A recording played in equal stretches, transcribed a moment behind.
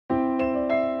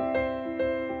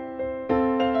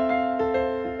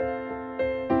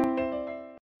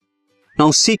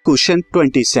Now see question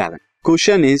 27.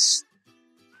 Question is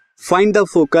find the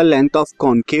focal length of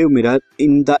concave mirror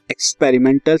in the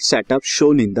experimental setup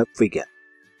shown in the figure.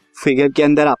 Figure के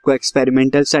अंदर आपको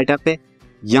experimental setup है.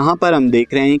 यहां पर हम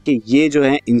देख रहे हैं कि ये जो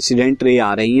है इंसिडेंट रे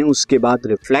आ रही है, उसके बाद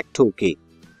रिफ्लेक्ट होके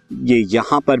ये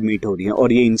यहां पर मीट हो रही है.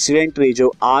 और ये इंसिडेंट रे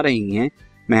जो आ रही हैं,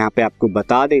 मैं यहां पे आपको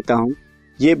बता देता हूं,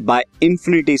 ये बाय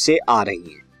इन्फिनिटी से आ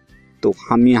रही है. तो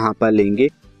हम यहां पर लेंगे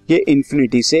ये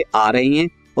इन्फिनिटी से आ रही हैं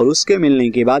और उसके मिलने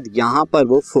के बाद यहां पर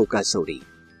वो फोकस हो रही है.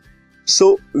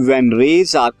 So when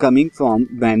raise are coming from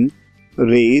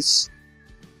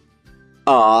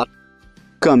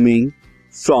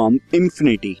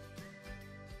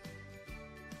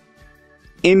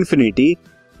infinity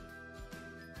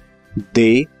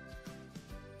they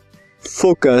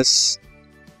focus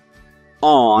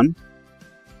on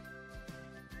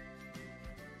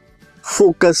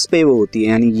focus पे वो होती है,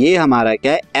 यानी ये हमारा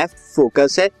क्या है, एफ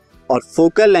फोकस है. और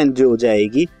फोकल लेंथ जो हो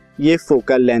जाएगी, ये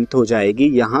फोकल लेंथ हो जाएगी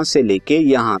यहां से लेके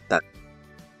यहां तक.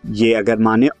 ये अगर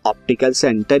माने ऑप्टिकल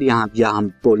सेंटर यहाँ हम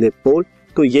बोले पोल,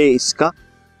 तो ये इसका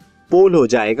पोल हो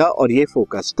जाएगा और ये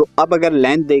फोकस. तो अब अगर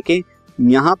लेंथ देखें,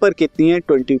 यहाँ पर कितनी है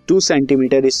 22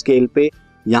 सेंटीमीटर स्केल पे,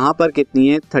 यहाँ पर कितनी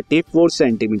है 34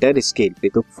 सेंटीमीटर स्केल पे.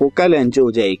 तो फोकल लेंथ जो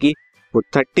हो जाएगी वो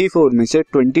 34 में से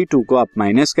 22 को आप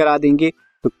माइनस करा देंगे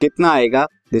तो कितना आएगा,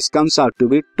 this comes out to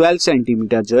be 12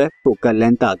 centimetre जो है फोकल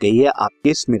लेंथ आ गई है आपके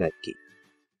इस मिरर की.